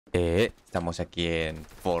Estamos aquí en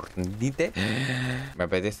Fortnite. Me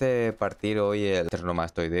apetece partir hoy el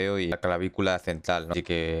ternomastoideo y la clavícula central, ¿no? Así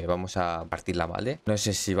que vamos a partirla, ¿vale? No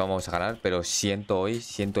sé si vamos a ganar, pero siento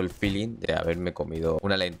el feeling de haberme comido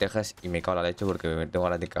unas lentejas y me cago en la leche porque me tengo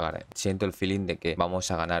ganas de cagar. Siento el feeling de que vamos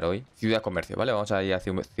a ganar hoy. Ciudad Comercio, ¿vale? Vamos a ir a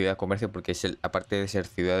Ciudad Comercio porque es aparte de ser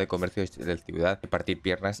ciudad de comercio, es de ciudad de partir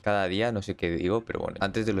piernas cada día. No sé qué digo, pero bueno.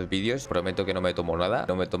 Antes de los vídeos prometo que no me tomo nada,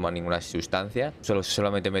 no me tomo ninguna sustancia.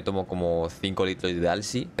 Solamente me tomo como 5 litros de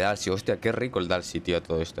Dalsi. Hostia, qué rico el Dalsi, tío,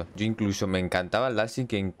 todo esto. Yo incluso me encantaba el Dalsi,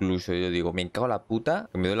 que incluso yo digo, me cago en la puta,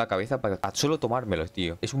 que me doy la cabeza para solo tomármelos,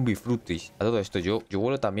 tío. Es un bifrutis. A todo esto, yo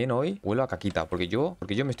huelo también hoy, huelo a caquita, porque yo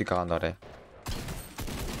me estoy cagando ahora,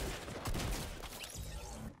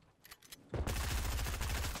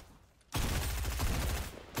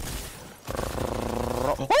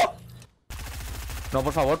 ¡Oh! No,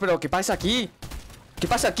 por favor, pero ¿qué pasa aquí? ¿Qué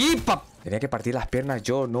pasa aquí? Tenía que partir las piernas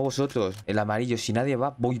yo, no vosotros. El amarillo, si nadie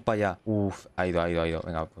va, voy para allá. Uf, ha ido.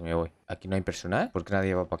 Venga, pues me voy. Aquí no hay personal. ¿Por qué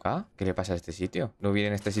nadie va para acá? ¿Qué le pasa a este sitio? No viene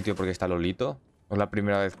en este sitio porque está Lolito. No es la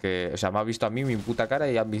primera vez que... O sea, me ha visto a mí mi puta cara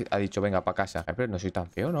y ha dicho, venga, para casa. Pero no soy tan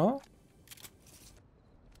feo, ¿no?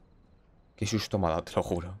 Qué susto me ha dado, te lo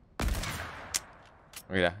juro.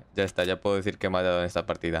 Mira, ya está, ya puedo decir que me ha dado en esta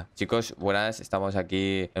partida. Chicos, buenas, estamos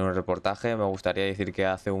aquí en un reportaje. Me gustaría decir que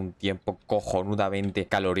hace un tiempo cojonudamente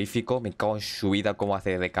calorífico. Me cago en su vida cómo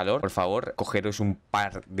hace de calor. Por favor, cogeros un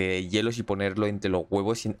par de hielos y ponerlo entre los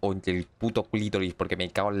huevos o entre el puto clítoris, porque me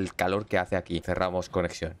cago en el calor que hace aquí. Cerramos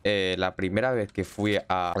conexión. La primera vez que fui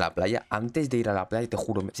a la playa, antes de ir a la playa, te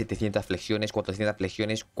juro, 700 flexiones, 400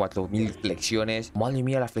 flexiones, 4000 flexiones. Madre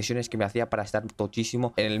mía, las flexiones que me hacía para estar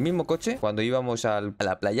tochísimo. En el mismo coche, cuando íbamos a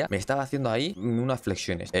la playa, me estaba haciendo ahí unas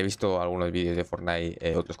flexiones. He visto algunos vídeos de Fortnite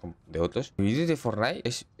de otros. Los vídeos de Fortnite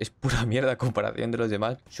es pura mierda a comparación de los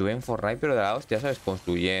demás. Suben Fortnite, pero de la hostia, ¿sabes?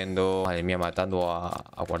 Construyendo, madre mía, matando a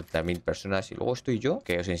 40.000 personas. Y luego estoy yo,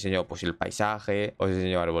 que os enseño pues el paisaje, os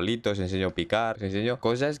enseño arbolitos, os enseño picar, os enseño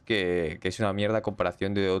cosas que es una mierda a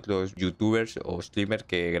comparación de otros youtubers o streamers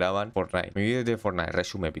que graban Fortnite. Mi vídeo de Fortnite,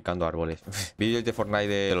 resume, picando árboles. Vídeos de Fortnite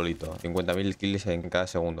de Lolito, 50.000 kills en cada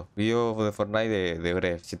segundo. Vídeo de Fortnite de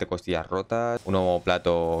Gref, 7 costillas rotas, un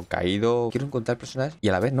omoplato caído. Quiero encontrar personas y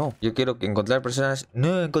a la vez no. Yo quiero encontrar personas,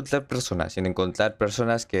 no encontrar personas, sino encontrar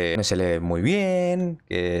personas que no se le den muy bien,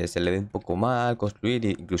 que se le dé un poco mal, construir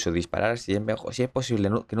e incluso disparar si es mejor, si es posible,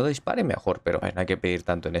 que no dispare mejor, pero bueno, no hay que pedir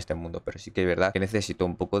tanto en este mundo. Pero sí que es verdad que necesito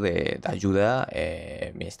un poco de ayuda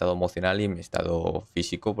en mi estado emocional y en mi estado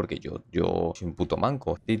físico, porque yo soy un puto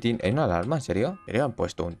manco. ¿Hay una alarma? ¿En serio? ¿En serio han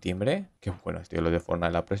puesto un timbre? Qué bueno, tío, los de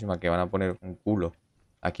Fortnite. La próxima que van a poner un culo.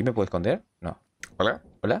 ¿Aquí me puedo esconder? No. ¿Hola?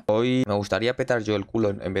 ¿Hola? Hoy me gustaría petar yo el culo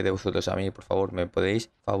en vez de vosotros a mí, por favor. ¿Me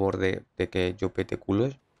podéis favor de que yo pete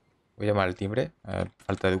culos? Voy a llamar al timbre. A ver,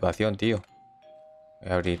 falta de educación, tío.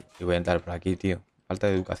 Voy a abrir y voy a entrar por aquí, tío. Falta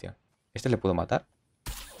de educación. ¿Este le puedo matar?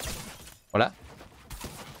 ¿Hola?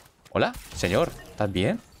 ¿Hola? Señor, ¿estás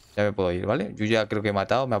bien? Ya me puedo ir, ¿vale? Yo ya creo que he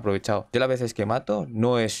matado, me he aprovechado. Yo las veces que mato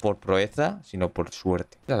no es por proeza, sino por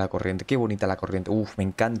suerte. Mira la corriente, qué bonita la corriente. Uf, me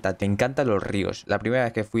encanta, te encantan los ríos. La primera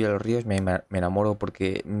vez que fui a los ríos me enamoro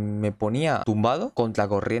porque me ponía tumbado contra la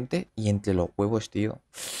corriente y entre los huevos, tío.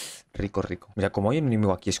 Rico, rico. Mira, como hay un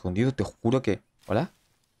enemigo aquí escondido, te juro que... ¿Hola?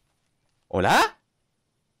 ¿Hola?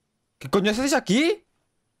 ¿Qué coño haces aquí?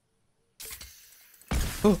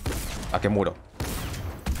 ¿A qué muero?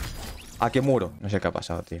 ¿A qué muro? No sé qué ha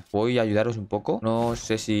pasado, tío. Voy a ayudaros un poco. No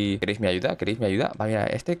sé si... ¿Queréis mi ayuda? ¿Queréis mi ayuda? Va, mira,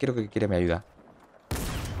 este creo que quiere mi ayuda.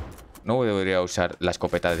 No debería usar la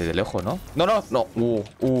escopeta desde lejos, ¿no? No, no, no.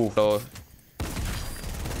 Los...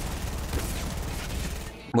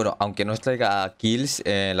 Bueno, aunque no os traiga kills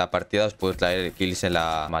en la partida, os puedo traer kills en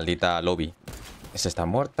la maldita lobby. Esa está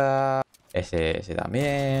muerta. Ese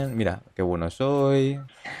también. Mira, qué bueno soy.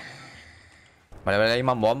 Vale, hay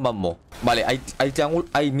mambo. Vale, hay triángulo,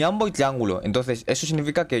 hay miambo y triángulo. Entonces, eso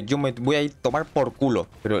significa que yo me voy a ir a tomar por culo.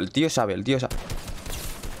 Pero el tío sabe.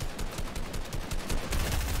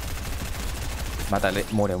 Mátale,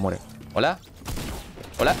 muere. ¿Hola?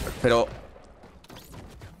 ¿Hola? Pero...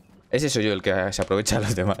 Ese soy yo el que se aprovecha de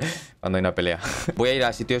los demás cuando hay una pelea. Voy a ir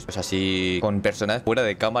a sitios pues así con personas fuera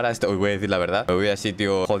de cámaras. Hoy voy a decir la verdad. Me voy a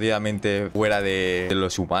sitios jodidamente fuera de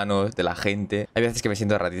los humanos, de la gente. Hay veces que me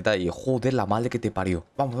siento de ratita y joder la madre que te parió.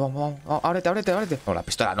 Vamos. Ábrete. No, la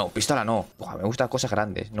pistola no. Uf, me gustan cosas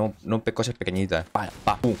grandes, no cosas pequeñitas. Pa.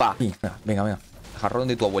 Venga. Jarrón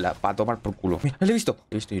de tu abuela para tomar por culo. Mira, le he visto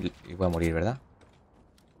y voy a morir, ¿verdad?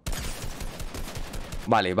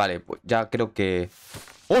 Vale, pues ya creo que...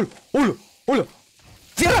 ¡Hola!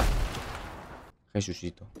 ¡Cierra!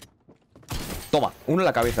 Jesucito. Toma, uno en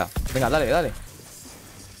la cabeza. Venga, dale.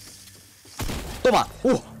 ¡Toma!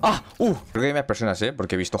 Creo que hay más personas,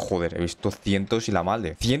 porque he visto, joder, he visto cientos y la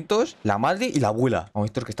malde. Cientos, la malde y la abuela. Vamos,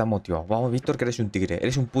 Víctor, que está motivado. Vamos, Víctor, que eres un tigre.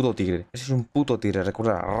 Eres un puto tigre. Eres un puto tigre,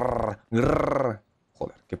 recuerda.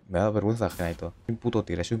 Joder, que me ha dado vergüenza ajena y todo. Soy un puto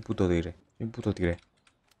tigre, soy un puto tigre. Soy un puto tigre.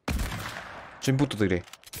 Soy un puto tigre.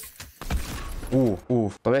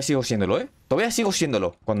 Todavía sigo siéndolo, Todavía sigo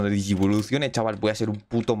siéndolo. Cuando digivolucione, chaval, voy a ser un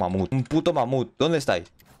puto mamut. Un puto mamut. ¿Dónde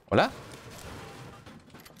estáis? ¿Hola?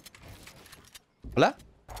 ¿Hola?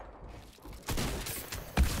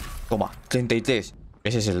 Toma, 33.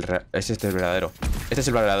 Ese es el verdadero. Este es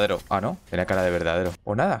el verdadero. Ah, ¿no? Tenía cara de verdadero.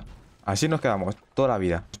 O nada. Así nos quedamos toda la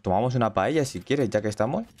vida. Nos tomamos una paella si quieres, ya que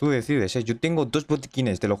estamos. Tú decides, Yo tengo 2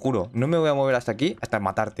 botiquines, te lo juro. No me voy a mover hasta aquí hasta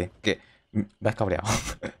matarte. Que me has cabreado.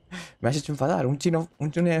 Me has hecho enfadar. Un chino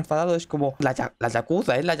enfadado es como la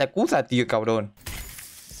yakuza. Es la yakuza, tío, cabrón.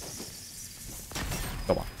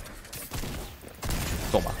 Toma.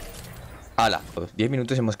 Toma. ¡Hala! 10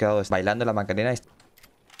 minutos hemos quedado bailando la Macarena.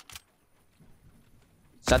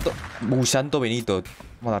 Santo Benito.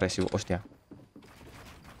 Vamos a dar recibo. Hostia.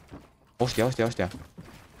 Hostia.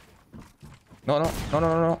 No.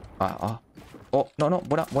 Oh, no.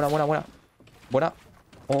 Buena. Buena.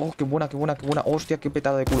 Oh, qué buena. Hostia, qué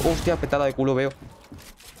petada de culo. Hostia, petada de culo veo.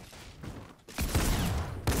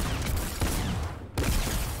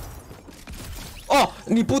 ¡Oh!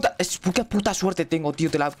 ¡Ni puta! ¡Qué puta suerte tengo, tío!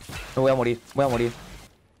 Me voy a morir.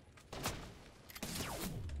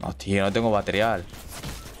 No, tío, no tengo material.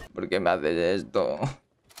 ¿Por qué me haces esto?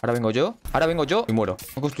 Ahora vengo yo y muero.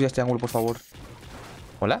 No construya este ángulo, por favor.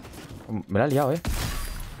 ¿Hola? Me la ha liado,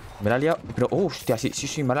 Me la ha liado. Pero, hostia,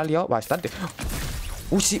 sí, me la ha liado bastante.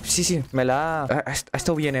 Sí, me la ha...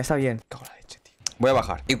 Está bien. Cago en la leche, tío. Voy a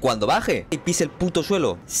bajar. Y cuando baje y pise el puto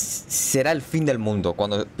suelo, será el fin del mundo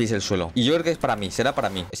cuando pise el suelo. Y yo creo que es para mí, será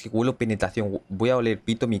para mí. Es que huelo penetración. Voy a oler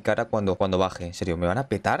pito mi cara cuando baje. En serio, ¿me van a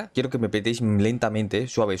petar? Quiero que me petéis lentamente,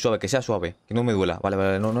 suave, que sea suave. Que no me duela.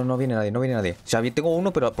 Vale, no viene nadie. O sea, tengo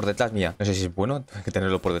uno, pero por detrás mía. No sé si es bueno que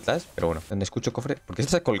tenerlo por detrás, pero bueno. ¿Dónde escucho cofre? ¿Por qué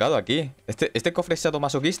está colgado aquí? Este cofre es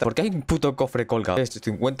sadomasoquista. ¿Por qué hay un puto cofre colgado?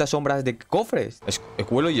 50 sombras de cofres.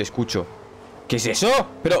 Huelo y escucho. ¿Qué es eso?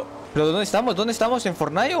 Pero ¿dónde estamos? ¿Dónde estamos? ¿En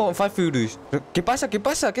Fortnite o en Five Furious? ¿Qué pasa? ¿Qué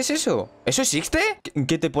es eso? ¿Eso existe? ¿En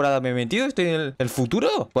qué temporada me he metido? ¿Estoy en el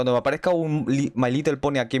futuro? Cuando me aparezca un My Little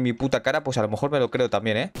Pony aquí en mi puta cara, pues a lo mejor me lo creo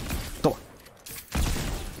también, Toma.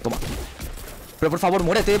 Pero por favor,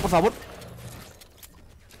 muérete, por favor.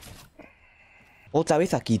 Otra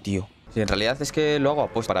vez aquí, tío. Sí, en realidad es que lo hago a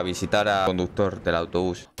posta para visitar al conductor del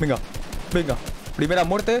autobús. Venga. Primera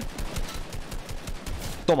muerte.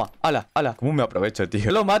 Toma, ala. ¿Cómo me aprovecho,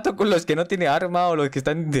 tío? Lo mato con los que no tiene arma o los que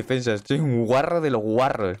están indefensas. Soy un guarro de los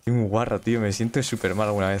guarros. Soy un guarro, tío. Me siento súper mal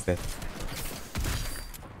alguna vez.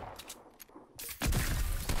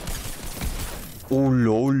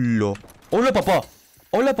 ¡Hola! ¡Hola,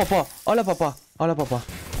 papá!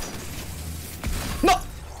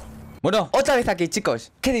 ¡No! Bueno, otra vez aquí,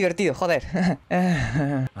 chicos. Qué divertido, joder.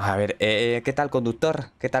 A ver, ¿qué tal, conductor?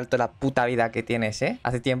 ¿Qué tal toda la puta vida que tienes,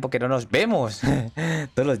 Hace tiempo que no nos vemos.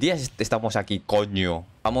 Todos los días estamos aquí, coño.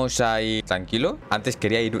 Vamos a ir tranquilo. Antes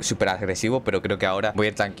quería ir súper agresivo, pero creo que ahora voy a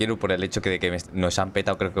ir tranquilo por el hecho de que nos han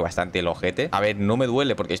petado, creo que bastante el ojete. A ver, no me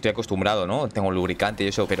duele porque estoy acostumbrado, ¿no? Tengo lubricante y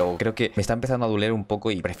eso, pero creo que me está empezando a doler un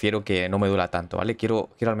poco y prefiero que no me duela tanto, ¿vale?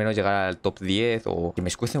 Quiero al menos llegar al top 10 o que me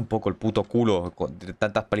escuece un poco el puto culo con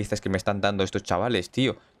tantas palizas que me están dando estos chavales,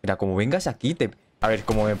 tío. Mira, como vengas aquí, A ver,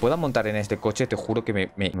 como me pueda montar en este coche, te juro que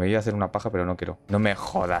me voy a hacer una paja, pero no quiero. No me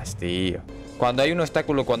jodas, tío. Cuando hay un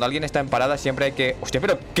obstáculo, cuando alguien está en parada, siempre hay que... Hostia,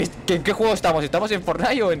 pero ¿en qué juego estamos? ¿Estamos en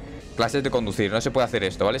Fortnite o en...? Clases de conducir, no se puede hacer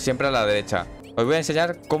esto, ¿vale? Siempre a la derecha. Os voy a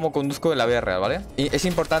enseñar cómo conduzco en la vida real, ¿vale? Y es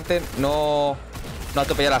importante no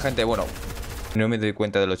atropellar a la gente. Bueno, no me doy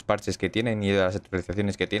cuenta de los parches que tienen ni de las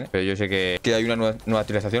actualizaciones que tiene, pero yo sé que hay una nueva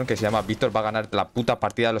actualización que se llama Víctor va a ganar la puta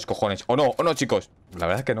partida de los cojones. ¿O no, chicos? La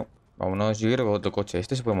verdad es que no. Vámonos, yo quiero otro coche.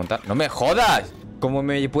 Este se puede montar. ¡No me jodas! Como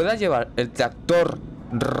me puedas llevar el tractor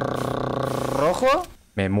rojo,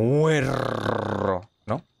 me muero.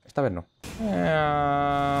 ¿No? Esta vez no.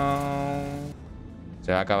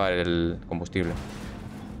 Se va a acabar el combustible.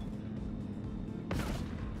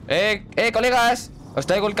 Colegas! Os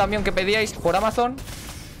traigo el camión que pedíais por Amazon.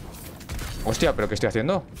 Hostia, ¿pero qué estoy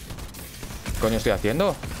haciendo? ¿Qué coño estoy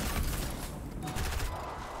haciendo?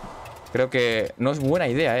 Creo que no es buena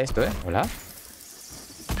idea esto, Hola.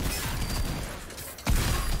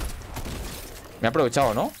 Me he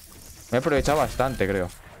aprovechado, ¿no? Me he aprovechado bastante, creo.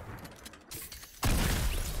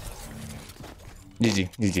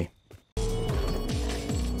 GG.